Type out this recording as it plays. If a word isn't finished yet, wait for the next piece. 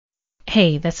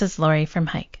Hey, this is Lori from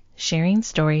Hike, sharing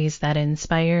stories that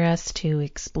inspire us to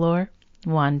explore,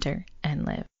 wander, and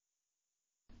live.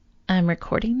 I'm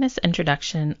recording this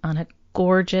introduction on a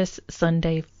gorgeous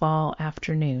Sunday fall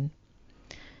afternoon.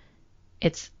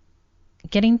 It's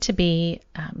getting to be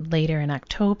later in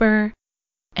October,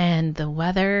 and the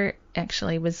weather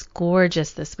actually was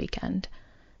gorgeous this weekend.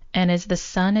 And as the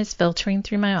sun is filtering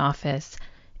through my office,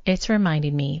 it's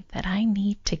reminding me that I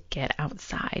need to get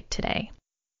outside today.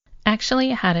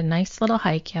 Actually, I had a nice little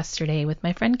hike yesterday with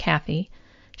my friend Kathy.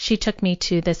 She took me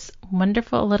to this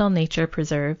wonderful little nature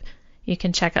preserve. You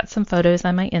can check out some photos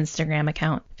on my Instagram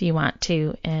account if you want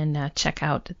to, and check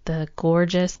out the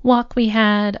gorgeous walk we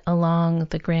had along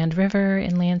the Grand River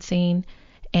in Lansing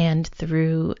and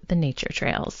through the nature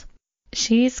trails.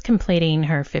 She's completing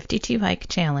her 52 hike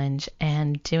challenge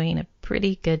and doing a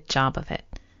pretty good job of it.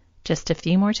 Just a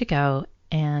few more to go,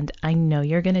 and I know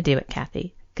you're going to do it,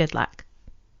 Kathy. Good luck.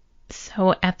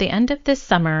 So at the end of this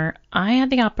summer, I had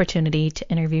the opportunity to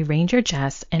interview Ranger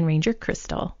Jess and Ranger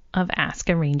Crystal of Ask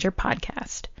a Ranger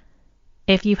podcast.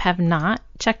 If you have not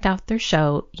checked out their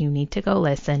show, you need to go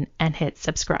listen and hit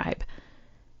subscribe.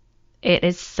 It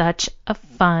is such a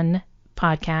fun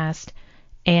podcast,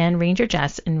 and Ranger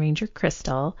Jess and Ranger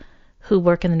Crystal, who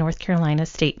work in the North Carolina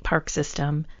State Park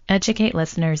System, educate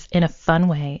listeners in a fun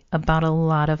way about a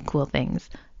lot of cool things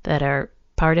that are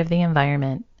part of the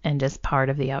environment and just part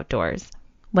of the outdoors.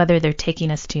 Whether they're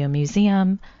taking us to a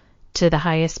museum, to the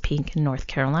highest peak in North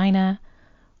Carolina,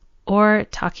 or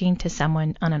talking to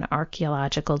someone on an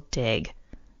archaeological dig.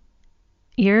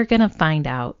 You're going to find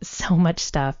out so much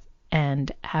stuff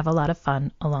and have a lot of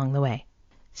fun along the way.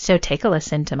 So take a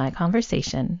listen to my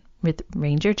conversation with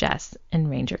Ranger Jess and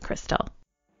Ranger Crystal.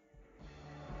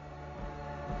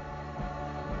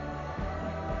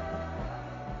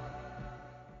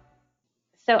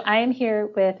 So I am here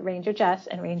with Ranger Jess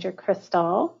and Ranger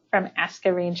Crystal from Ask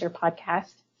a Ranger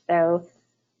podcast. So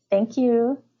thank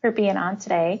you for being on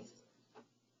today.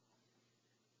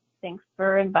 Thanks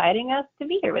for inviting us to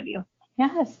be here with you.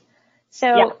 Yes.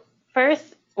 So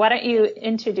First, why don't you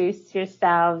introduce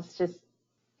yourselves, just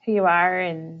who you are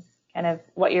and kind of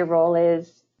what your role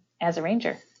is as a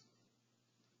ranger.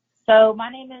 So my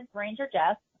name is Ranger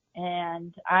Jess,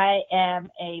 and I am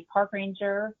a park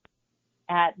ranger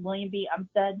at William B.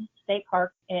 Umstead State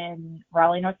Park in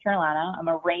Raleigh, North Carolina. I'm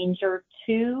a Ranger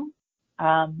 2,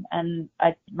 and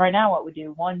right now what we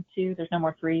do, 1, 2, there's no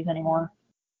more 3s anymore.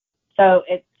 So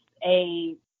it's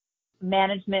a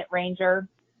management ranger,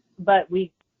 but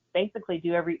we basically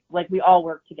do we all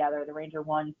work together, the Ranger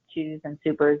 1s, 2s, and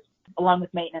supers, along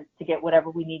with maintenance to get whatever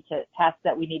we need to, tasks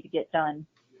that we need to get done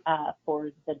for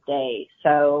the day.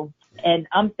 So in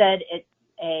Umstead, it's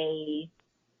a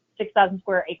 6,000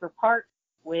 square acre park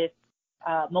with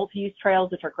multi-use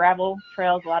trails, which are gravel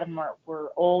trails. A lot of them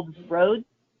were old roads.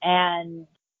 And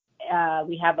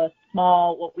we have a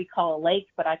small, what we call a lake,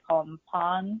 but I call them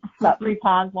ponds, about 3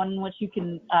 ponds, one in which you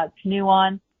can canoe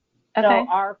on. Okay.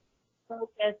 So our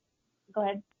focus, go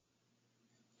ahead.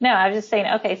 No, I was just saying,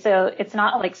 okay, so it's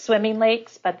not like swimming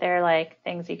lakes, but they're like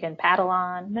things you can paddle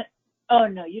on. Oh,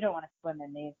 no, you don't want to swim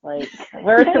in these lakes.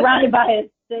 We're surrounded by a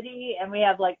city, and we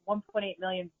have like 1.8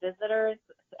 million visitors,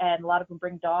 and a lot of them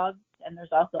bring dogs, and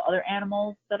there's also other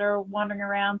animals that are wandering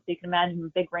around. So you can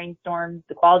imagine big rainstorms,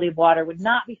 the quality of water would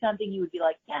not be something you would be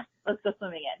like, yeah, let's go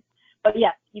swimming in. But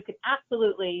yes, you could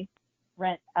absolutely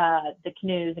rent the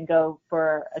canoes and go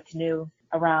for a canoe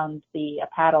around a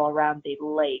paddle around the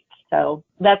lake. So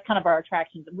that's kind of our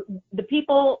attractions. The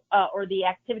people or the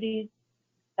activities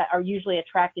that are usually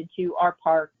attracted to our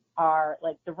park are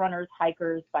like the runners,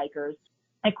 hikers, bikers,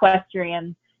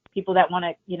 equestrian, people that want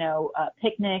to,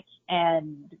 picnic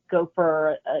and go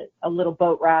for a little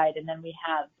boat ride. And then we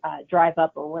have drive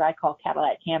up, or what I call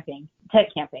Cadillac camping, tent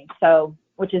camping. So,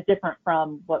 which is different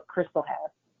from what Crystal has.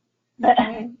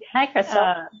 Hi,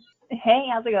 Crystal. Hey,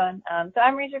 how's it going? So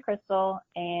I'm Ranger Crystal,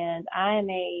 and I'm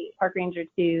a park ranger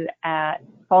too at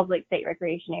Falls Lake State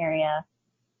Recreation Area.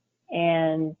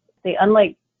 And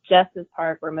unlike Jess's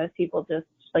park, where most people just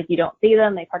you don't see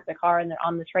them, they park their car and they're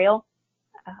on the trail.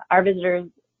 Our visitors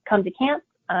come to camp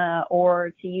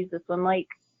or to use the swim lake,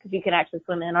 because you can actually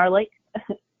swim in our lake.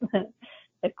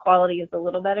 The quality is a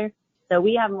little better. So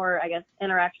we have more,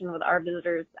 interaction with our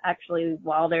visitors actually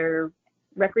while they're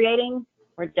recreating,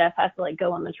 where Jess has to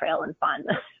go on the trail and find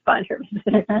her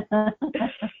visitors.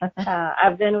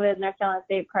 I've been with North Carolina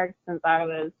State Park since I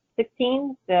was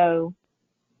 16, so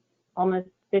almost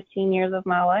 15 years of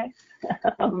my life.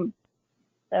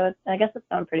 So I guess it's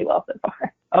gone pretty well so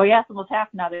far. Oh yeah, so almost half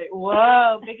now.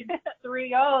 Whoa, big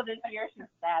 3-0 this year. She's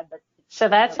sad, but so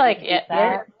that's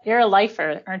you're a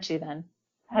lifer, aren't you then?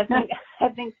 I think I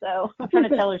think so. I'm trying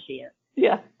to tell her she is.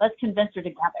 Yeah. Let's convince her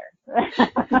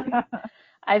together.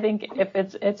 I think if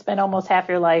it's been almost half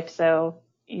your life, so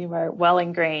you are well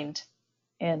ingrained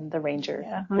in the Ranger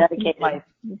dedicated life.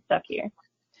 I'm stuck here.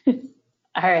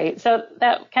 All right. So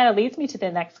that kind of leads me to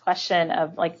the next question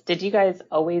of like, did you guys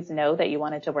always know that you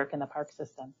wanted to work in the park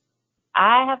system?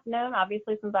 I have known,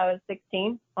 obviously, since I was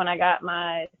 16 when I got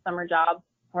my summer job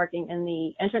working in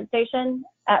the entrance station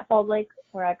at Falls Lake,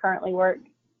 where I currently work.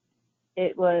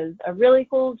 It was a really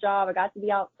cool job. I got to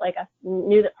be out, like I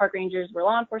knew that park rangers were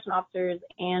law enforcement officers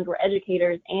and were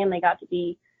educators, and they got to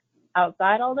be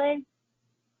outside all day.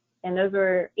 And those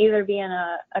were either being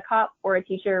a cop or a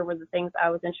teacher were the things I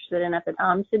was interested in at the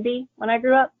time to be when I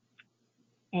grew up.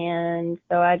 And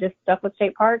so I just stuck with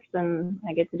state parks, and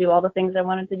I get to do all the things I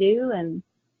wanted to do and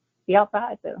be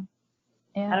outside. So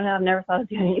Yeah. I don't know. I've never thought of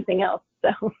doing anything else.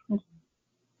 So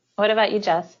What about you,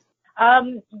 Jess?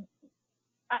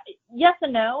 Yes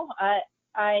and no.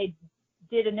 I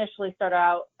did initially start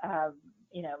out,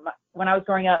 when I was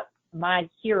growing up, my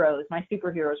superheroes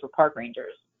were park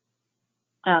rangers.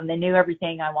 They knew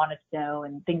everything I wanted to know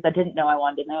and things I didn't know I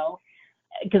wanted to know.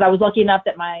 Because I was lucky enough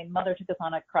that my mother took us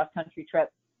on a cross-country trip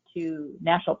to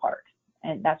national parks,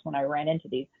 and that's when I ran into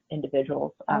these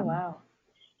individuals. Oh, wow.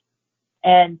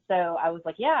 And so I was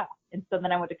like, yeah. And so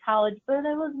then I went to college, but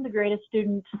I wasn't the greatest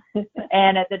student.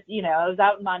 And I was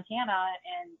out in Montana,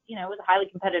 and, it was a highly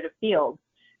competitive field.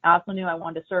 I also knew I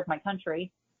wanted to serve my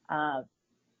country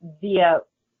via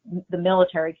the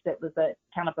military, because it was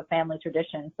kind of a family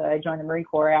tradition. So I joined the Marine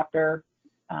Corps after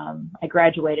I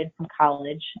graduated from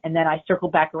college. And then I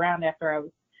circled back around after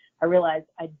I realized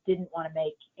I didn't want to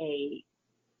make a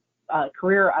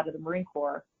career out of the Marine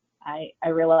Corps. I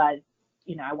realized,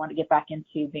 I wanted to get back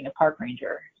into being a park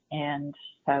ranger. And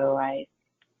so I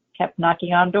kept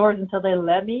knocking on doors until they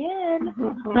let me in.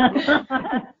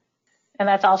 And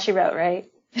that's all she wrote,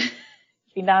 right?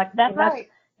 That's right.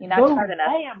 You knocked hard enough.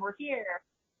 Bam, we're here.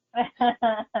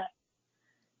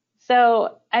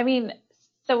 So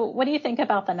what do you think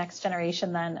about the next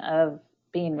generation then of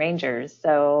being rangers?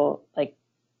 So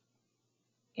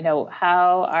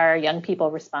how are young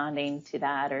people responding to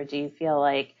that? Or do you feel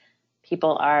like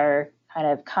people are kind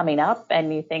of coming up,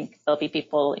 and you think there'll be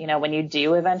people, when you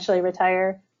do eventually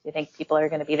retire, do you think people are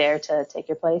going to be there to take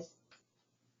your place?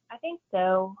 I think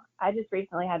so. I just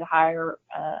recently had to hire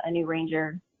a new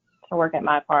ranger to work at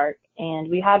my park, and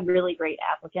we had really great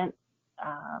applicants.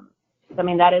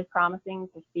 That is promising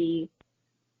to see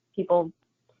people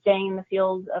staying in the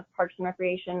field of Parks and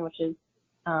Recreation, which is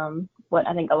what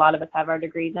I think a lot of us have our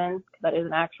degrees in, because that is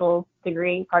an actual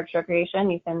degree, Parks and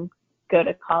Recreation. You can go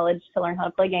to college to learn how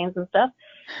to play games and stuff.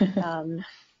 I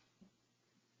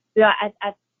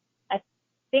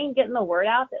think getting the word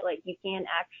out that you can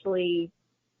actually,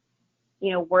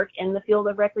 work in the field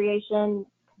of recreation.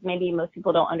 Maybe most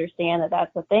people don't understand that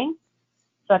that's a thing.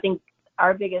 So I think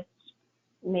our biggest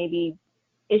maybe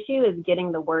issue is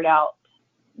getting the word out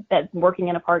that working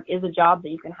in a park is a job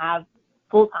that you can have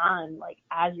full time,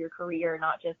 as your career,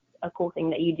 not just a cool thing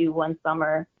that you do one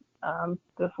summer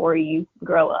before you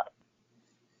grow up.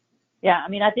 Yeah,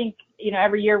 I think,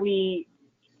 every year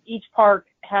each park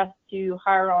has to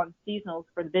hire on seasonals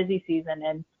for the busy season,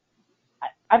 and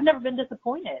I've never been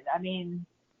disappointed.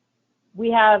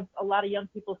 We have a lot of young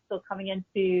people still coming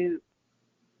into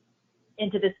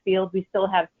this field. We still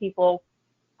have people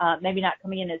maybe not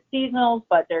coming in as seasonals,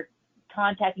 but they're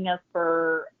contacting us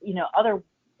for,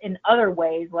 in other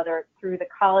ways, whether it's through the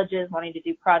colleges wanting to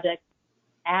do projects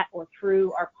at or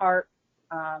through our park,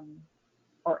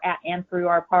 or at and through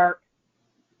our park.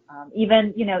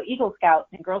 Even, Eagle Scouts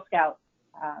and Girl Scouts,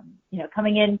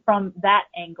 coming in from that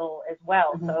angle as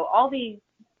well. Mm-hmm. So all these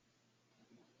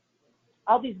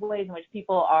ways in which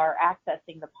people are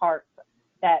accessing the parks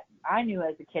that I knew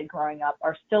as a kid growing up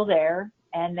are still there,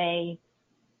 and they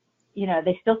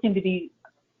still seem to be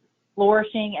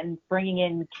flourishing and bringing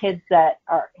in kids that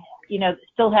are,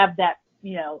 still have that,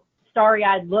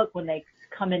 starry-eyed look when they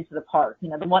come into the park,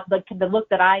 the look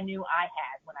that I knew I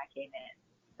had when I came in.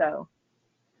 So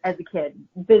as a kid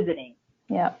visiting.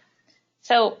 Yeah.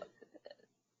 So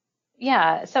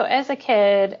as a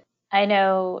kid, I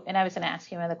know, and I was going to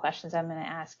ask you one of the questions I'm going to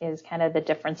ask is kind of the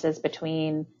differences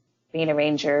between being a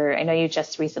ranger. I know you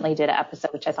just recently did an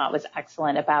episode, which I thought was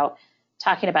excellent, about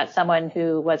talking about someone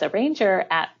who was a ranger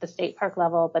at the state park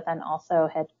level, but then also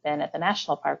had been at the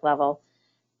national park level.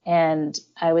 And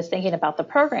I was thinking about the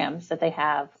programs that they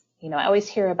have. I always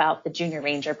hear about the junior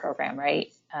ranger program,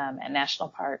 right? At national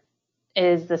park.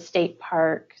 Is the state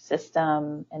park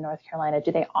system in North Carolina,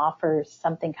 do they offer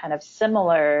something kind of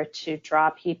similar to draw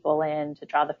people in, to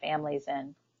draw the families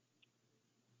in?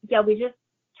 Yeah,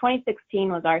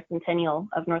 2016 was our centennial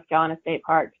of North Carolina State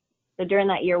Parks. So during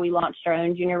that year, we launched our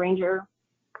own Junior Ranger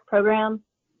program.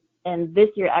 And this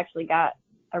year actually got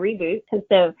a reboot. And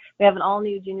so we have an all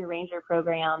new Junior Ranger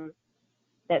program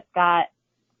that's got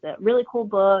a really cool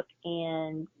book,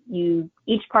 and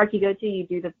each park you go to, you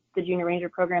do the Junior Ranger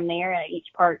program there, and at each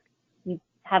park you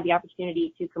have the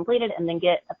opportunity to complete it and then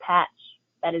get a patch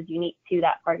that is unique to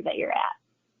that park that you're at.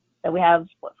 So we have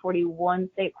 41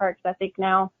 state parks, I think,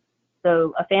 now.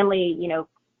 So a family,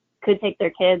 could take their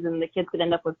kids, and the kids could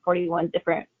end up with 41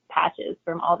 different patches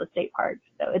from all the state parks.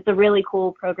 So it's a really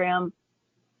cool program.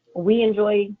 We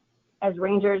enjoy, as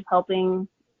rangers, helping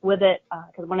with it,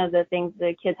 because one of the things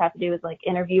the kids have to do is like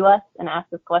interview us and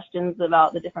ask us questions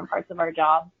about the different parts of our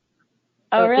job.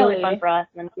 So it's really fun for us.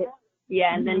 And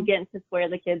then getting to swear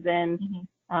the kids in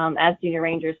as Junior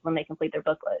Rangers when they complete their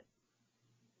booklet.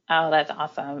 Oh, that's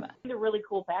awesome. They're really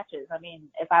cool patches. I mean,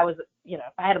 if I was, if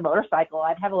I had a motorcycle,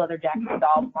 I'd have a leather jacket with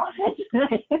dogs on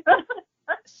it.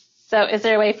 So is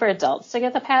there a way for adults to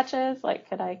get the patches? Like,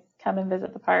 could I come and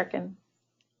visit the park and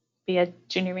be a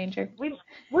Junior Ranger? We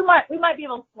might be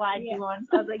able to slide you one.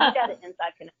 I was like, you got it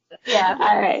inside connection. Yeah.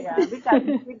 All right. Yeah,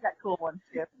 we've got cool ones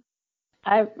too.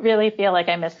 I really feel like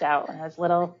I missed out when I was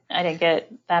little. I didn't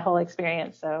get that whole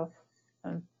experience. So,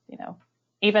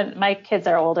 even my kids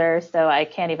are older, so I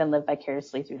can't even live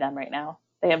vicariously through them right now.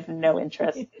 They have no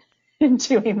interest in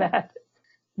doing that.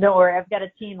 Don't worry, I've got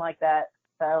a teen like that.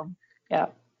 So yeah,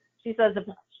 she says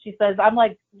I'm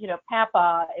like,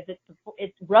 Papa, if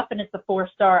it's rough and it's a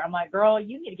 4-star, I'm like, girl,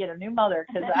 you need to get a new mother,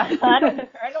 because I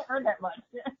don't earn that much.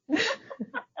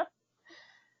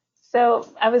 So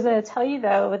I was going to tell you,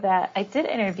 though, that I did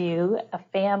interview a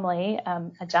family,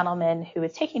 a gentleman who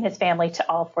is taking his family to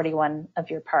all 41 of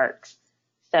your parks.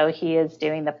 So he is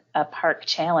doing a park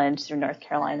challenge through North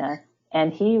Carolina,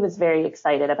 and he was very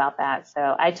excited about that.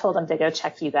 So I told him to go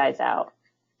check you guys out.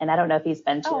 And I don't know if he's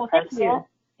been to your parks yet.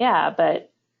 Yeah,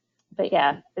 but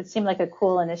yeah, it seemed like a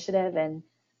cool initiative, and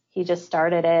he just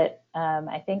started it,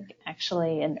 I think,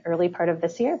 actually in early part of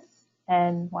this year,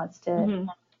 and wants to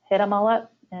hit them all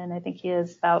up. And I think he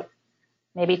has about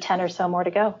maybe 10 or so more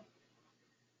to go.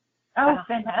 Oh,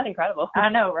 that's incredible. I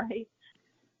know, right?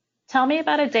 Tell me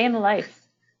about a day in the life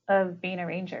of being a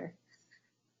ranger.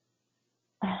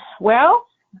 Well,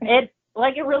 it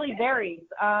really varies.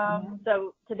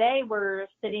 So today we're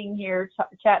sitting here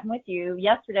chatting with you.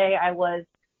 Yesterday I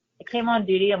came on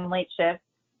duty on late shift,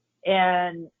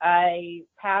 and I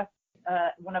passed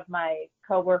one of my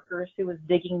coworkers who was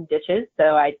digging ditches.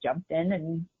 So I jumped in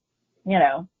and,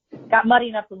 got muddy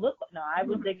enough to look. No, I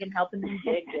was helping them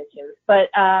dig ditches. But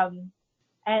and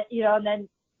then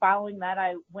following that,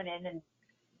 I went in and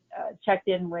checked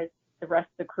in with the rest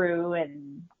of the crew,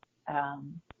 and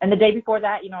the day before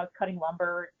that, I was cutting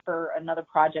lumber for another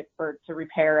project to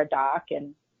repair a dock,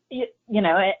 and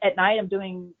at night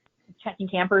I'm checking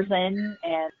campers in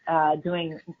and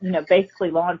doing basically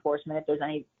law enforcement if there's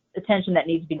any attention that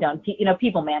needs to be done,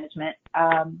 people management.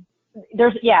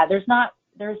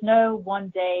 There's no one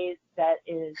day that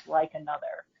is like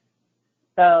another.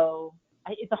 So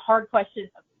it's a hard question.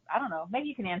 I don't know. Maybe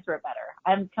you can answer it better.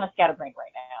 I'm kind of scatterbrained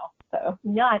right now. So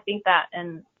no, I think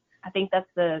that's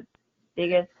the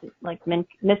biggest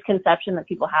misconception that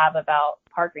people have about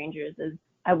park rangers is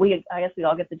I guess we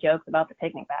all get the jokes about the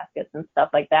picnic baskets and stuff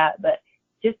like that, but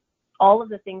just all of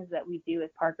the things that we do as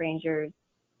park rangers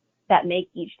that make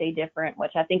each day different,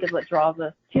 which I think is what draws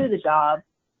us to the job.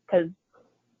 Because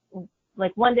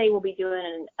one day we'll be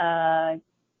doing an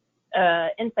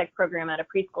insect program at a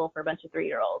preschool for a bunch of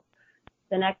 3-year-olds.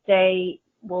 The next day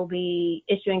we'll be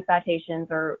issuing citations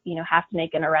or, have to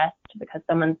make an arrest because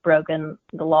someone's broken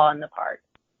the law in the park.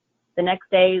 The next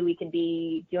day we could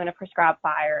be doing a prescribed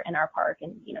fire in our park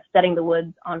and, setting the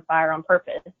woods on fire on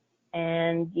purpose.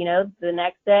 And, the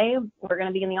next day we're going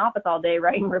to be in the office all day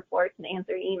writing reports and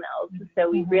answering emails. So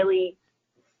we really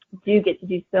do get to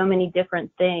do so many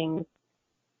different things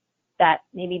that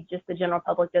maybe just the general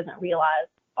public doesn't realize.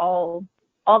 All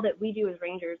that we do as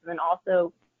rangers, and then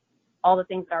also all the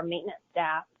things that our maintenance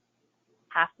staff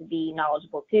have to be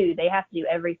knowledgeable too. They have to do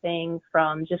everything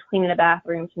from just cleaning a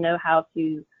bathroom to know how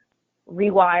to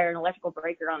rewire an electrical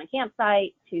breaker on a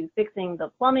campsite to fixing the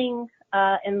plumbing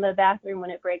in the bathroom when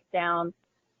it breaks down,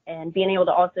 and being able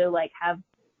to also have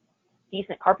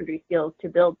decent carpentry skills to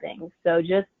build things. So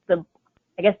just the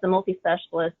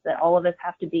multi-specialists that all of us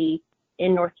have to be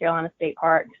in North Carolina State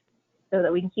Parks so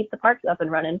that we can keep the parks up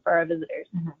and running for our visitors.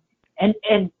 And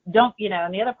don't,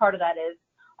 and the other part of that is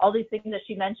all these things that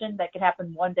she mentioned that could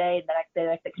happen one day, the next day,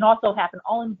 that can also happen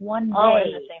all in one day. All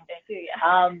in the same day too,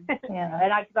 yeah.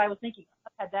 And I was thinking,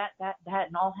 had that,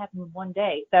 and all happened in one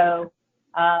day. So,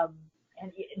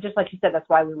 and just like you said, that's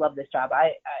why we love this job.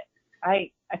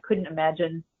 I couldn't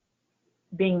imagine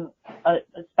being a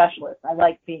specialist. I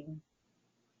like being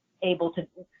able to,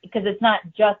 because it's not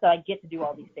just that I get to do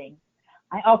all these things.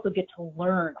 I also get to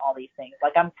learn all these things.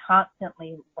 Like, I'm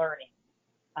constantly learning,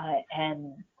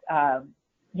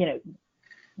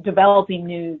 developing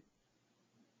new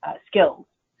skills.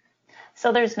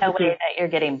 So there's no way that you're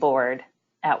getting bored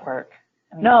at work.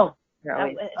 I mean, No. You're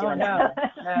always doing no.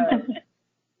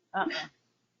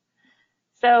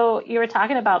 So you were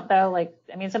talking about, though, like,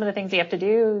 I mean, some of the things you have to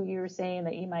do, you were saying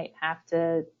that you might have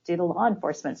to do the law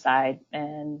enforcement side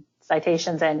and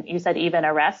citations, and you said even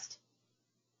arrest?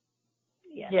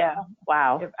 Yeah.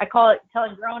 Wow. I call it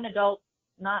telling grown adults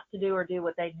not to do or do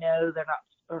what they know they're not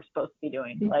or supposed to be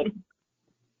doing. Like,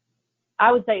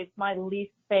 I would say it's my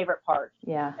least favorite part.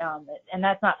 Yeah. And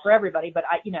that's not for everybody, but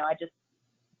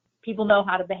people know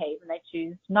how to behave and they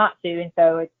choose not to. And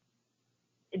so it's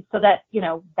so that,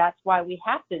 that's why we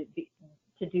have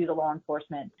to do the law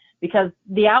enforcement, because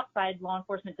the outside law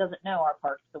enforcement doesn't know our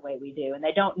parks the way we do. And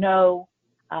they don't know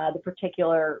the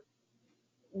particular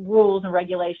rules and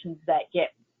regulations that get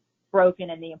broken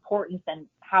and the importance and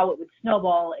how it would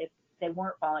snowball if they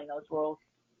weren't following those rules.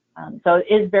 So it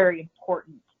is very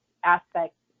important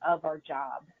aspect of our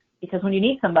job, because when you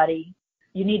need somebody,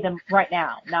 you need them right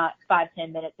now, not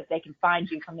 5-10 minutes if they can find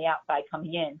you from the outside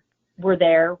coming in. We're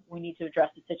there. We need to address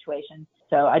the situation.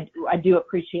 So I do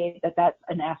appreciate that that's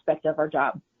an aspect of our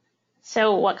job.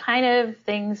 So what kind of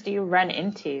things do you run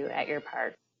into at your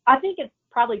park? I think it's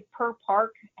probably per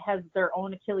park has their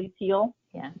own Achilles heel.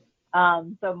 Yeah.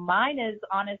 So mine is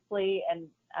honestly, and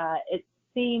it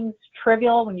seems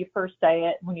trivial when you first say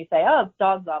it, when you say, oh, it's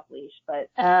dogs off leash, but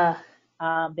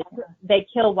they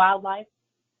kill wildlife.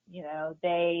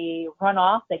 They run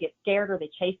off, they get scared, or they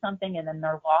chase something, and then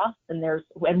they're lost. And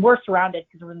we're surrounded,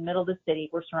 because we're in the middle of the city.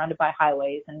 We're surrounded by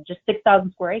highways and just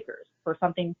 6,000 square acres for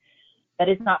something that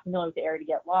is not familiar with the area to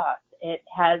get lost. It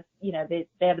has, they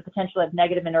have the potential to have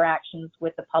negative interactions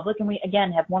with the public, and we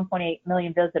again have 1.8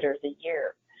 million visitors a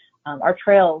year. Our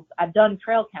trails, I've done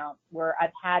trail counts where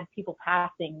I've had people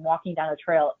walking down a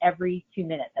trail every 2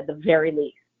 minutes at the very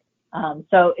least.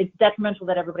 So it's detrimental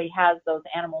that everybody has those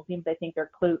animals, even if they think they're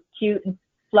cute and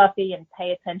fluffy and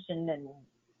pay attention, and,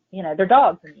 they're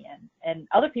dogs in the end. And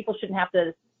other people shouldn't have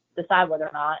to decide whether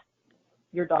or not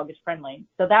your dog is friendly.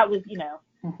 So that was,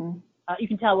 you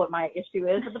can tell what my issue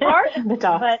is at the park. The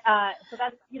dog. But so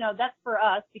that's, that's for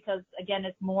us, because, again,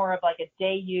 it's more of like a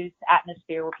day use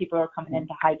atmosphere where people are coming in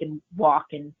to hike and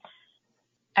walk. And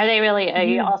are they really, are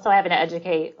you also having to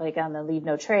educate, like, on the leave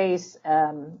no trace?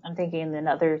 I'm thinking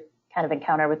another kind of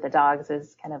encounter with the dogs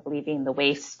is kind of leaving the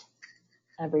waste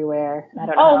everywhere. I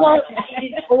don't know. Oh, well,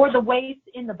 or the waste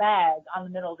in the bag on the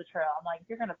middle of the trail. I'm like, if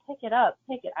you're going to pick it up,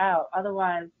 pick it out.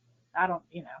 Otherwise, I don't,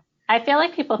 I feel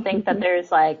like people think that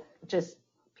there's, like, just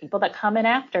people that come in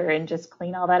after and just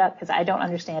clean all that up, because I don't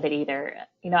understand it either.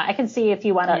 I can see if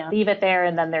you want to leave it there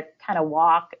and then they're kind of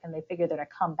walk and they figure they're going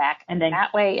to come back and then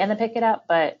that way and then pick it up,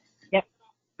 but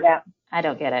I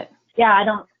don't get it. Yeah, I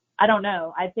don't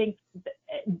know. I think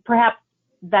perhaps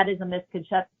that is a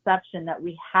misconception that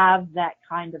we have that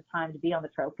kind of time to be on the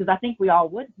trails, because I think we all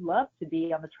would love to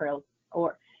be on the trails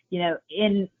or,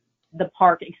 in the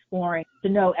park exploring, to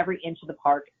know every inch of the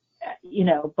park,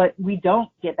 but we don't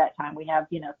get that time. We have,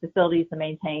 facilities to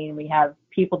maintain. We have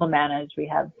people to manage. We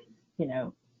have,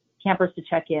 campers to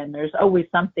check in. There's always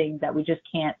something that we just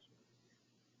can't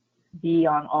be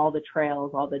on all the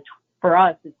trails. For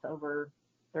us, it's over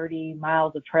 30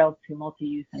 miles of trails to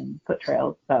multi-use and foot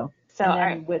trails. So and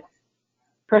then with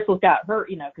Crystal's got her,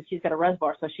 because she's got a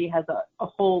reservoir, so she has a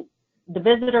whole. The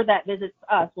visitor that visits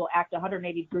us will act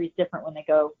 180 degrees different when they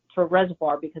go to a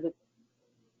reservoir, because it's,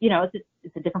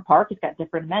 it's a different park. It's got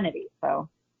different amenities. So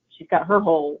she's got her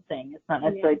whole thing. It's not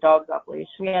necessarily dogs off leash.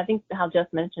 Yeah, I think how Jess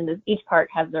mentioned is each park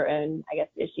has their own, I guess,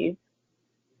 issues.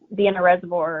 Being a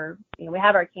reservoir, we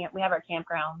have our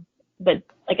campgrounds, but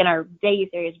like in our day use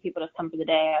areas where people just come for the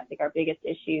day, I think our biggest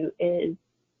issue is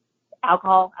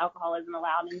alcohol. Alcohol isn't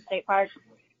allowed in state parks.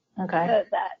 Okay. So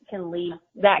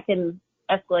that can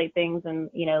escalate things and,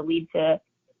 lead to,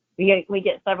 we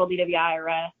get several DWI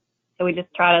arrests. So we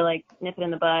just try to nip it in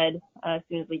the bud as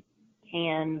soon as we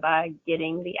can by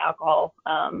getting the alcohol,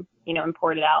 and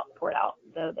pour it out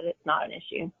so that it's not an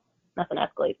issue. Nothing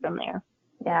escalates from there.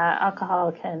 Yeah,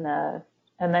 alcohol can,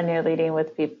 and then you're leading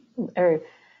with people or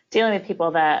dealing with people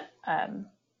that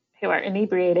who are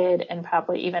inebriated and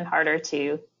probably even harder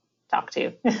to talk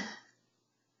to. Yep.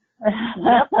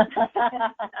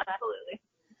 Absolutely.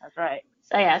 That's right.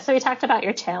 So we talked about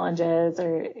your challenges,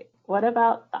 or what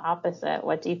about the opposite?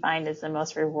 What do you find is the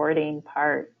most rewarding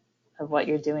part of what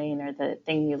you're doing, or the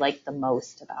thing you like the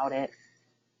most about it?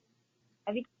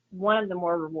 I think one of the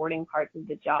more rewarding parts of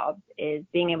the job is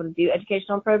being able to do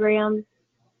educational programs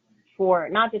for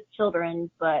not just children,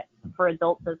 but for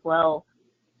adults as well.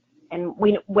 And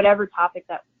whatever topic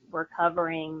that we're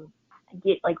covering,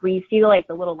 where you see like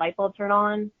the little light bulb turn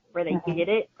on, where they get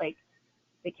it, like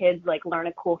the kids like learn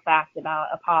a cool fact about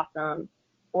a possum,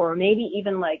 or maybe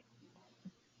even like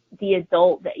the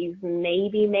adult that you've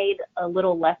maybe made a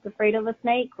little less afraid of a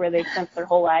snake, where they've spent their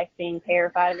whole life being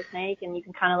terrified of a snake, and you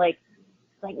can kind of like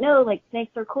no, like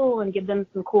snakes are cool, and give them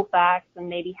some cool facts, and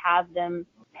maybe have them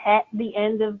pet the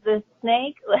end of the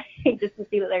snake, like just to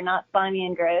see that they're not slimy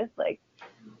and gross, like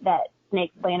that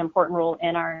snakes play an important role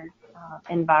in our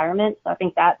environment. So I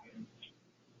think that's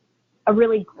a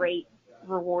really great,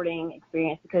 rewarding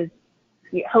experience, because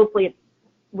hopefully it's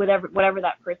whatever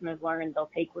that person has learned, they'll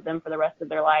take with them for the rest of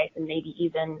their life, and maybe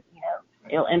even,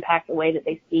 it'll impact the way that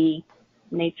they see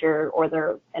nature or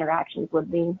their interactions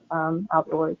with the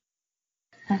outdoors.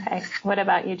 Okay. What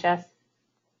about you, Jess?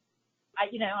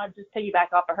 I'll just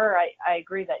piggyback off of her. I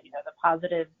agree that, the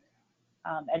positive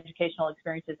educational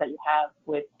experiences that you have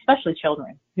with especially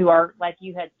children who are, like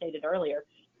you had stated earlier,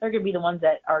 they're going to be the ones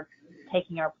that are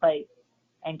taking our place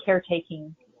and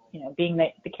caretaking, being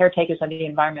the caretakers of the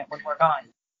environment when we're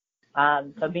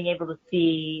gone. So being able to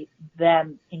see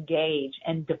them engage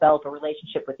and develop a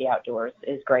relationship with the outdoors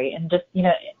is great. And just,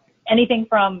 anything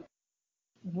from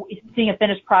seeing a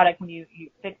finished product when you're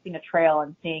fixing a trail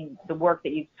and seeing the work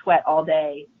that you've sweat all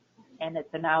day, and it's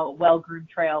now a well-groomed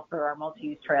trail for our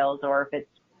multi-use trails, or if it's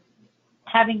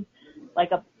having like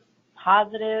a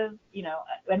positive,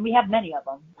 and we have many of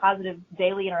them, positive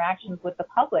daily interactions with the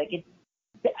public.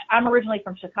 I'm originally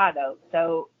from Chicago,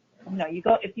 so, you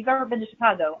go, if you've ever been to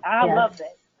Chicago, I love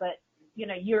it, but,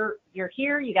 you're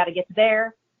here, you got to get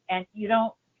there, and you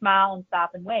don't smile and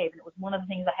stop and wave. And it was one of the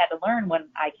things I had to learn when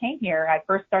I came here. I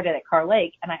first started at Carr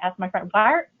Lake, and I asked my friend,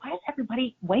 why is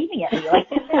everybody waving at me? Like,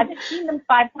 I've just seen them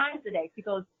 5 times a day. She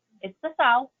goes, it's the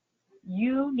South.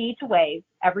 You need to wave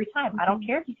every time. I don't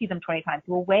care if you see them 20 times.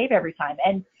 You will wave every time.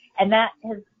 And that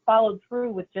has followed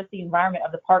through with just the environment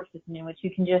of the park system, in which you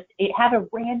can just have a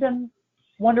random,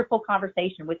 wonderful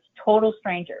conversation with total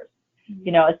strangers.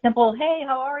 A simple, hey,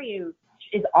 how are you?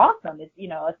 Is awesome. It's,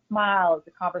 a smile, it's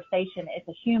a conversation, it's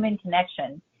a human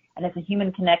connection, and it's a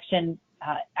human connection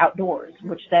outdoors,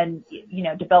 which then,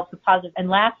 develops a positive and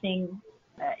lasting,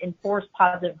 enforced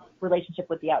positive relationship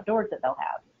with the outdoors that they'll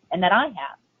have, and that I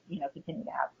have, continue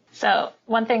to have. So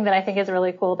one thing that I think is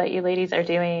really cool that you ladies are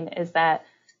doing is that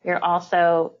you're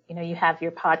also, you have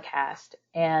your podcast,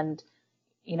 and,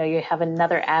 you have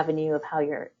another avenue of how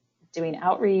you're doing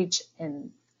outreach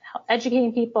and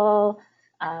educating people,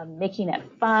 making it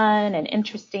fun and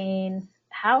interesting.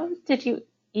 How did you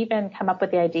even come up with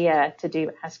the idea to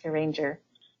do Ask a Ranger?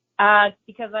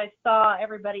 Because I saw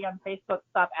everybody on Facebook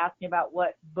stop asking about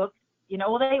what books, they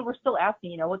were still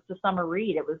asking, what's the summer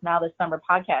read? It was now the summer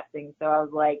podcasting. So I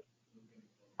was like,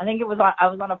 I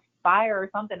was on a fire or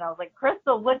something. I was like,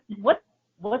 Crystal, what's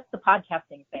the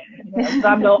podcasting thing? So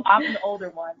I'm the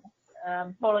older one.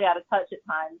 I'm totally out of touch at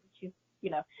times. She's,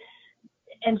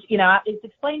 and, it's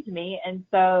explained to me. And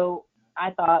so I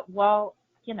thought, well,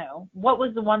 what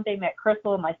was the one thing that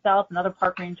Crystal and myself and other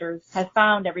park rangers have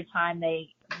found every time they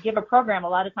give a program? A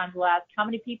lot of times we'll ask, how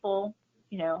many people,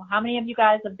 how many of you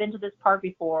guys have been to this park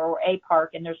before, or a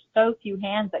park? And there's so few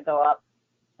hands that go up.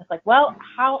 It's like, well,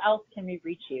 how else can we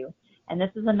reach you? And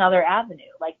this is another avenue.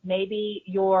 Like maybe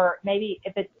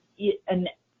if it's an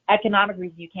economic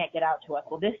reason you can't get out to us,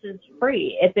 well, this is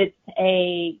free. If it's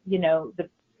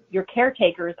your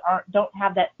caretakers don't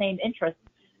have that same interest,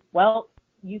 well,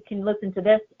 you can listen to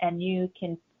this and you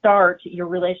can start your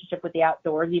relationship with the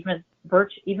outdoors, even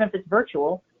if it's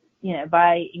virtual,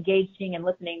 by engaging and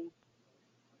listening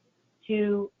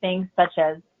to things such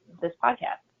as this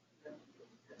podcast.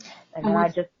 And then I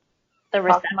just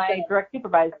talk to my direct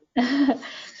supervisor.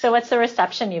 So what's the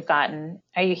reception you've gotten?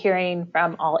 Are you hearing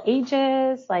from all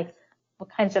ages? Like, what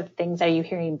kinds of things are you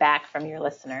hearing back from your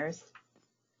listeners?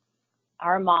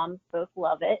 Our moms both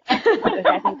love it, which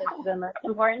I think is the most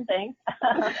important thing.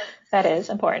 That is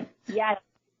important. Yeah.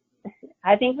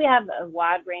 I think we have a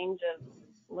wide range of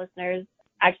listeners,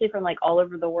 actually from like all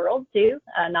over the world too,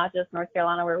 not just North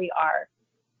Carolina where we are.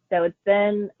 So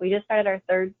we just started our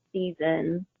 3rd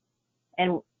season,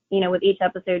 and, with each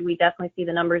episode, we definitely see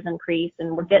the numbers increase,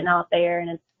 and we're getting out there, and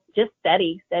it's just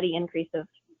steady increase of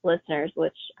listeners,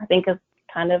 which I think is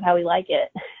kind of how we like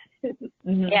it.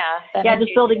 Mm-hmm. Yeah,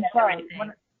 just building trust.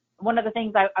 one of the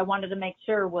things I wanted to make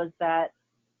sure was that,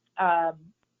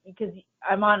 because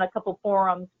I'm on a couple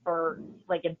forums for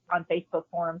like on Facebook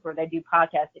forums where they do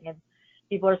podcasting, and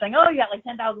people are saying, oh, you got like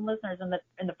 10,000 listeners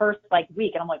in the first like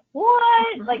week. And I'm like,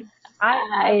 what? Like, I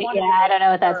don't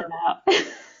know what that's about.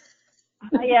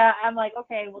 Yeah. I'm like,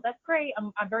 okay, well, that's great.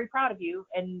 I'm very proud of you.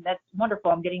 And that's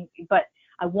wonderful. But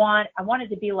I wanted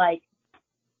to be like,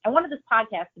 I wanted this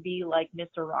podcast to be like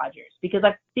Mr. Rogers, because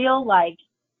I feel like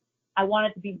I want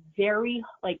it to be very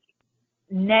like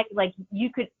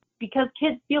because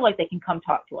kids feel like they can come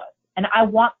talk to us. And I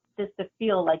want this to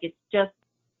feel like it's just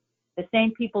the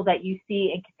same people that you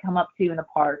see and can come up to in a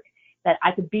park, that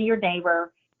I could be your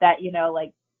neighbor, that,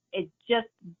 like, it's just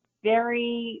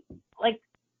very, like,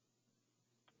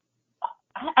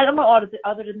 I don't know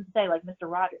other than to say, like, Mr.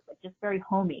 Rogers, like, just very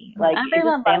homey. Like,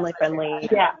 everyone family friendly.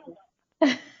 Yeah.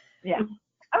 Yeah.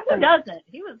 Who doesn't?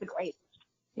 He was the greatest.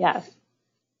 Yes.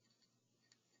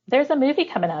 There's a movie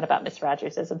coming out about Miss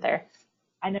Rogers, isn't there?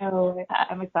 I know.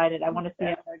 I'm excited. I want to see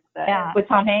it. Yeah. With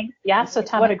Tom Hanks? Yeah, so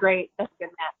Tom. What a great, that's a good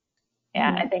match.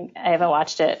 Yeah, I think I haven't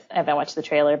watched it. I haven't watched the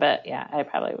trailer, but yeah, I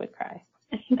probably would cry.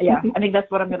 Yeah, I think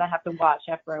that's what I'm going to have to watch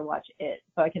after I watch it,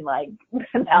 so I can, like,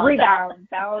 balance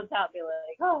out, be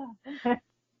like, oh.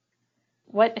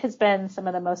 What has been some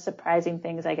of the most surprising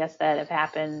things, I guess, that have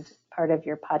happened part of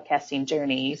your podcasting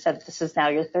journey? You said this is now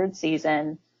your third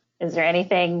season. Is there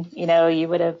anything, you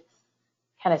would have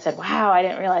kind of said, wow, I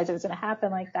didn't realize it was going to happen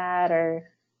like that,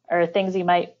 or things you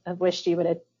might have wished you would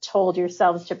have told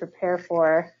yourselves to prepare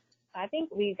for? I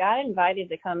think we got invited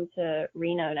to come to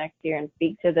Reno next year and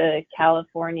speak to the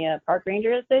California Park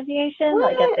Ranger Association,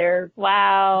 what? like at their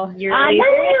yearly.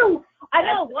 I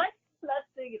know. What?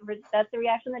 That's the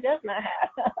reaction that Jessica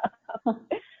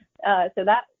had. So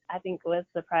that, I think, was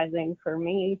surprising for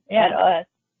me and us.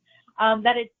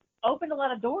 That it's opened a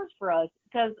lot of doors for us,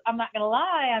 because I'm not gonna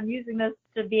lie, I'm using this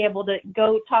to be able to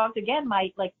go talk to, again,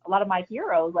 a lot of my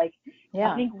heroes. Like,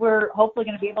 I think we're hopefully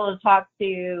going to be able to talk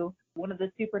to one of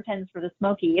the superintendents for the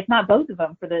Smoky, if not both of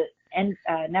them, for the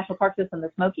National Park System,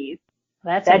 the Smokies.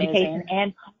 That's the amazing. Education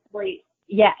and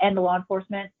and the law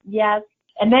enforcement. Yes.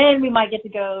 And then we might get to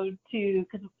go to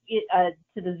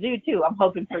the zoo too. I'm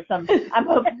hoping for some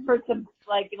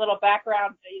like little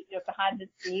background, behind the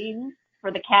scenes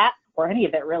for the cat, or any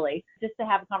of it really, just to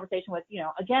have a conversation with,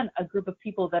 again, a group of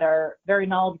people that are very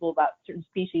knowledgeable about certain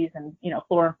species and,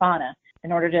 flora and fauna,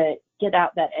 in order to get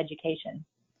out that education.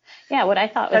 Yeah, what I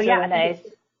thought was really nice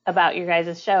about your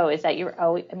guys' show is that you're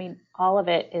always, all of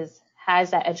it has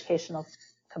that educational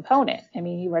component.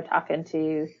 You were talking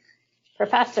to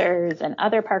professors and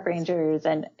other park rangers,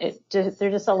 and there's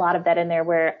just a lot of that in there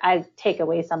where I take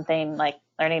away something like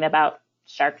learning about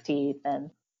shark teeth and,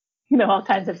 all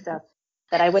kinds of stuff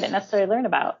that I wouldn't necessarily learn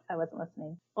about if I wasn't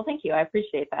listening. Well, thank you. I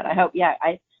appreciate that. I hope,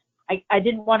 I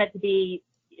didn't want it to be,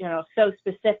 so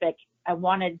specific. I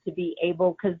wanted to be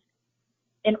able, because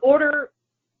in order,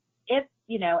 if,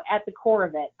 at the core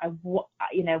of it,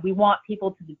 we want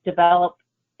people to develop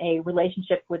a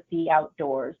relationship with the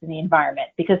outdoors and the environment.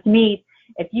 Because to me,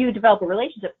 if you develop a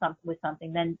relationship with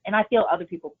something, then, and I feel other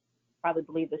people probably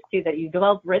believe this too, that you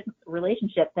develop a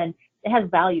relationship, then it has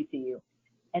value to you.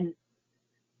 And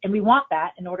we want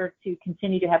that in order to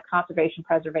continue to have conservation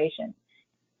preservation.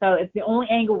 So if the only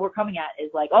angle we're coming at is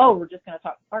like, oh, we're just going to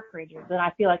talk to park rangers, then I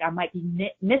feel like I might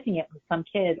be missing it with some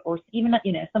kid, or even,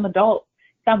 some adult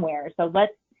somewhere. So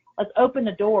let's open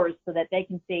the doors so that they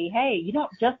can see, hey, you don't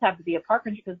just have to be a park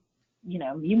ranger, because,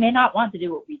 you may not want to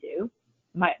do what we do.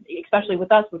 Especially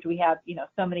with us, which we have,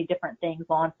 so many different things,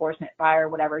 law enforcement, fire,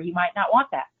 whatever. You might not want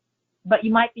that, but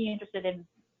you might be interested in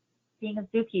being a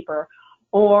zookeeper,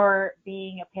 or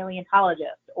being a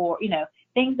paleontologist, or,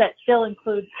 things that still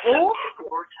include,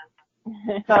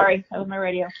 sorry, that was my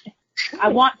radio. I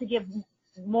want to give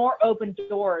more open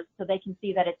doors so they can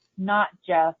see that it's not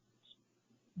just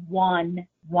one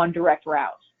direct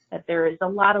route, that there is a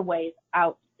lot of ways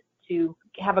out to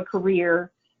have a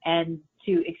career and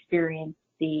to experience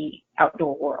the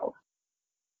outdoor world.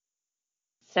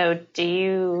 So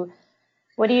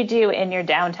what do you do in your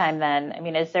downtime then?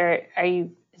 Is there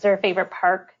a favorite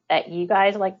park that you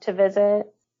guys like to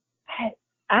visit?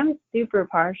 I'm super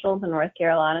partial to North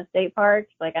Carolina state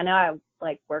parks. Like, I know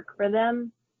I work for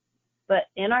them, but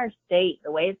in our state,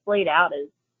 the way it's laid out is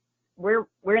we're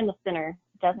in the center.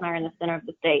 Jess and I are in the center of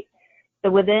the state. So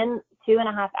within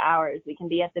 2.5 hours, we can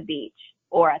be at the beach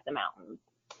or at the mountains.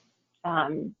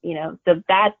 So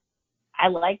I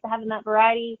like having that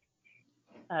variety.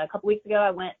 A couple weeks ago,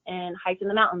 I went and hiked in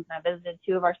the mountains, and I visited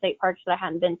 2 of our state parks that I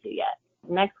hadn't been to yet.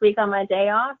 Next week on my day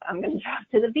off, I'm going to drop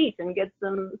to the beach and get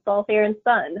some salt air and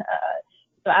sun.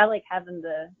 So I like having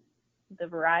the the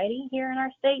variety here in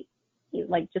our state,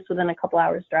 like just within a couple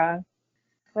hours drive.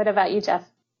 What about you, Jeff?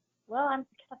 Well, I'm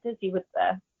kind of busy with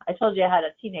I told you I had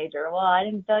a teenager. Well, I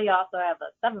didn't tell you also I have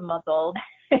a 7-month-old.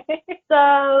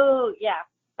 So, yeah,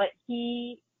 but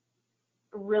he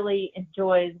really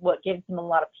enjoys what gives him a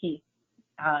lot of peace,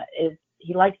 is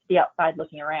he likes to be outside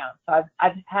looking around. So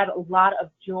I've had a lot of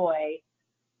joy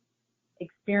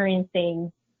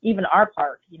experiencing even our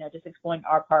park, just exploring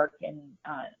our park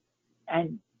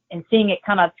and seeing it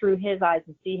kind of through his eyes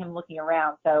and see him looking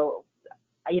around. So,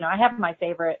 I have my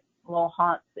favorite little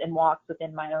haunts and walks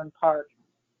within my own park.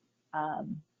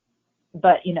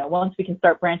 But, once we can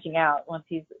start branching out, once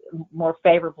he's more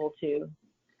favorable to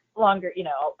longer,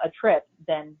 a trip,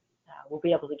 then we'll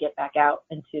be able to get back out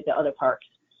into the other parks.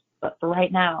 But for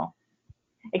right now,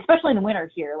 especially in the winter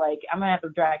here, like I'm going to have to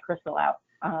drag Crystal out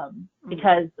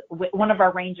because one of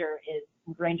our rangers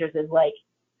is like,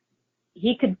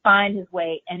 he could find his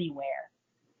way anywhere.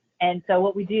 And so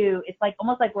what we do, it's like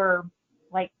almost like we're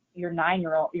like your 8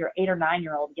 or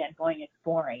 9-year-old again going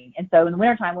exploring. And so in the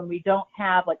wintertime, when we don't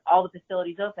have like all the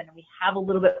facilities open and we have a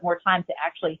little bit more time to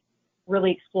actually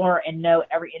really explore and know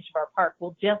every inch of our park,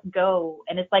 we'll just go.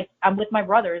 And it's like I'm with my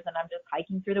brothers and I'm just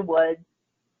hiking through the woods,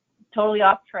 totally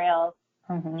off trails,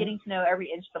 getting to know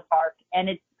every inch of the park. And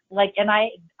it's like, and I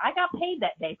got paid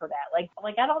that day for that. Like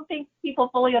I don't think people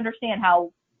fully understand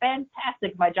how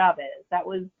fantastic my job is. That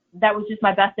was just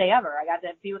my best day ever. I got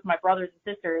to be with my brothers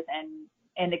and sisters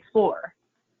and explore.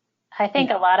 I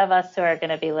think a lot of us who are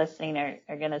going to be listening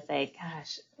are going to say,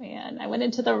 gosh, man, I went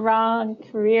into the wrong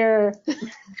career.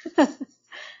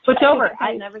 Switch over.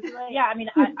 I never do that. Yeah, I mean,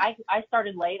 I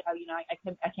started late.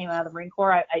 I came out of the Marine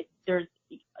Corps. There's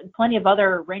plenty of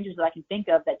other rangers that I can think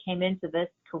of that came into this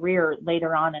career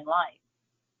later on in life.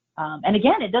 And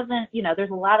again, it doesn't,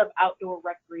 there's a lot of outdoor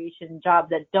recreation jobs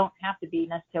that don't have to be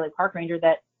necessarily park ranger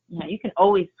that, you can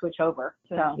always switch over.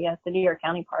 So, yeah, city or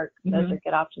county park, those are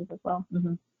good options as well.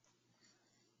 Mm-hmm.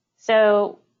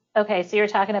 So, okay, so you're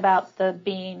talking about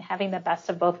having the best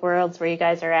of both worlds where you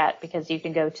guys are at, because you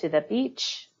can go to the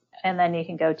beach and then you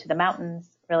can go to the mountains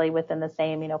really within the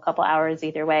same, couple hours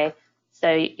either way.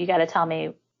 So you got to tell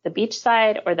me the beach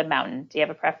side or the mountain. Do you have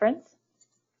a preference?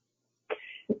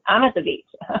 I'm at the beach.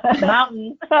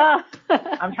 Mountains.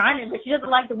 I'm trying to, but she doesn't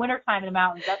like the wintertime in the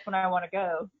mountains. That's when I want to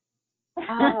go.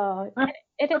 Oh,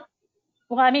 it is.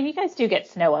 Well, I mean, you guys do get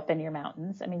snow up in your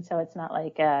mountains. I mean, so it's not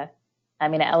like,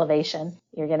 elevation,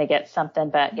 you're going to get something,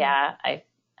 but yeah, I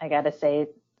got to say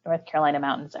North Carolina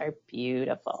mountains are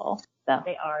beautiful. So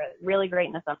they are really great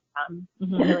in the summertime.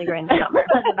 Really great in the summer.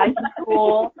 Nice and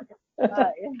cool.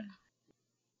 Yeah.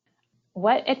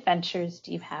 What adventures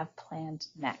do you have planned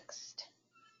next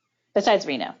besides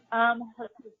Reno?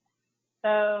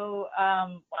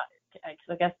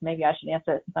 I guess maybe I should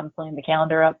answer it since I'm pulling the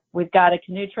calendar up. We've got a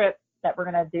canoe trip that we're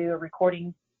going to do a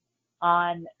recording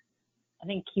on. I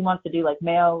think he wants to do like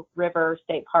Mayo River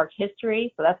State Park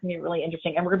history. So that's going to be really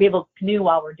interesting. And we're going to be able to canoe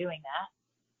while we're doing that.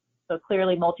 So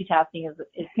clearly multitasking is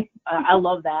I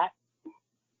love that.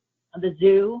 The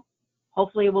zoo,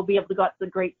 hopefully we'll be able to go out to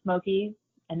the Great Smokies.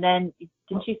 And then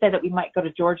didn't you say that we might go to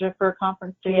Georgia for a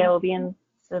conference too? Yeah, we'll be in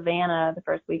Savannah the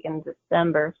first week in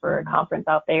December for a conference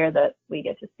out there that we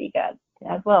get to speak at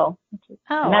as well.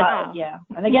 Wow. Yeah.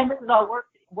 And again, this is all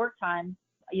work time.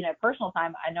 Personal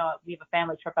time. I know we have a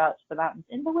family trip out to the mountains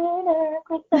in the winter.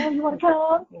 Crystal, you want to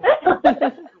come?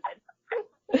 That's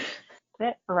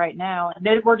it for right now. And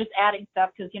then we're just adding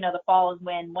stuff because, the fall is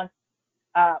when once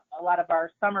a lot of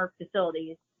our summer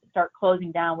facilities start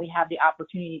closing down, we have the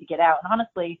opportunity to get out. And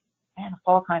honestly, man, the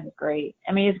fall time is great.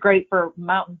 I mean, it's great for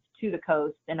mountains to the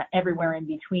coast and everywhere in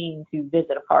between to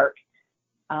visit a park.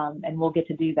 And we'll get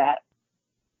to do that.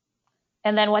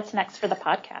 And then what's next for the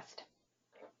podcast?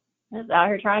 Just out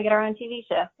here trying to get our own TV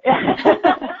show.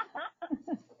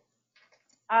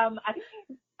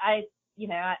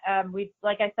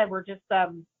 Like I said, we're just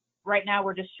right now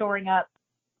we're just shoring up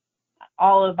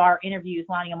all of our interviews,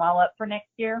 lining them all up for next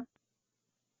year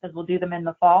because we'll do them in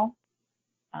the fall.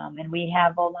 And we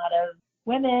have a lot of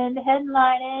women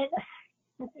headlining.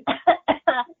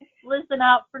 Listen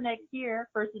out for next year,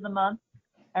 first of the month,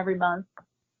 every month.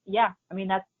 Yeah, I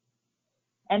mean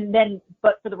and then,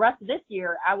 but for the rest of this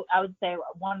year, I would say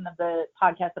one of the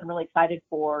podcasts that I'm really excited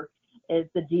for is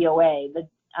the DOA.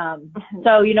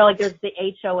 So, like there's the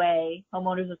HOA,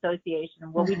 Homeowners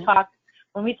Association. When we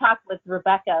talked with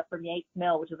Rebecca from Yates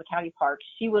Mill, which is a county park,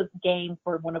 she was game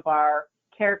for one of our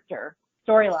character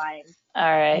storylines. All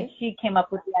right. And she came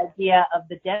up with the idea of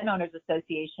the Den Owners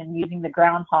Association using the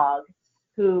groundhog,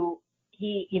 the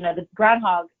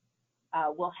groundhog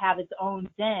will have its own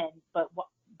den, but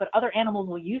but other animals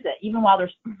will use it. Even while they're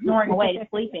snoring away,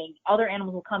 sleeping, other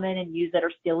animals will come in and use it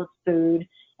or steal its food.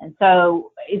 And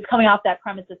so it's coming off that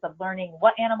premises of learning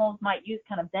what animals might use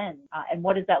kind of dens, and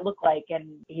what does that look like?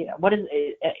 And, what is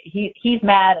he's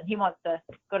mad and he wants to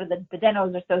go to the Den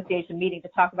Owners Association meeting to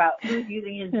talk about who's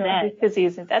using his den.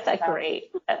 That's a great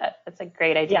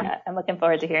idea. Yeah. I'm looking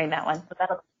forward to hearing that one.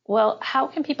 Well, how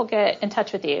can people get in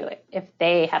touch with you if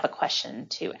they have a question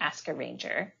to ask a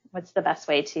ranger? What's the best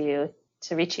way to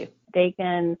reach you? They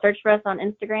can search for us on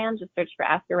Instagram, just search for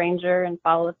Ask a Ranger and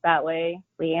follow us that way.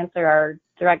 We answer our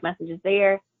direct messages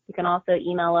there. You can also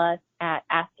email us at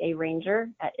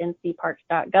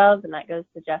askaranger@ncparks.gov, and that goes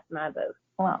to Jess and I both.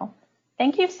 Well,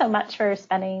 thank you so much for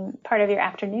spending part of your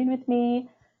afternoon with me.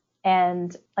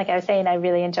 And like I was saying, I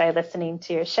really enjoy listening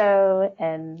to your show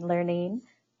and learning.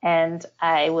 And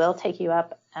I will take you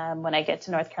up when I get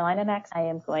to North Carolina next. I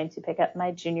am going to pick up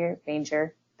my Junior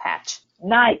Ranger patch.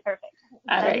 Nice. Perfect.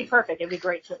 That'd be perfect. It'd be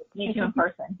great to meet you in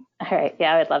person. All right.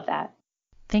 Yeah, I would love that.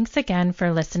 Thanks again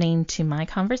for listening to my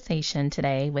conversation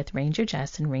today with Ranger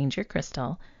Jess and Ranger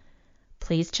Crystal.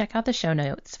 Please check out the show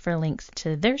notes for links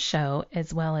to their show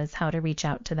as well as how to reach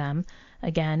out to them.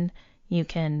 Again, you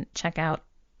can check out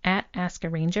at Ask a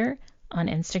Ranger on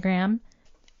Instagram,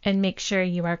 and make sure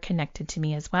you are connected to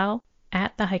me as well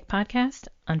at The Hike Podcast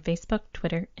on Facebook,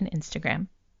 Twitter, and Instagram.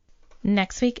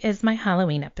 Next week is my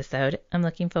Halloween episode. I'm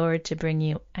looking forward to bring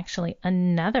you actually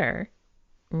another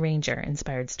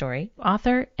ranger-inspired story.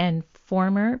 Author and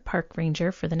former park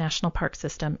ranger for the National Park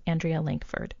System, Andrea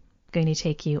Lankford, going to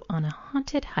take you on a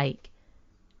haunted hike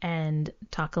and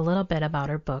talk a little bit about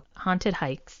her book, Haunted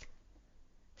Hikes,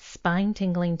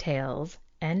 Spine-Tingling Tales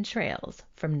and Trails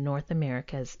from North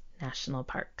America's National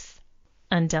Parks.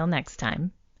 Until next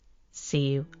time, see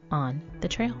you on the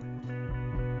trail.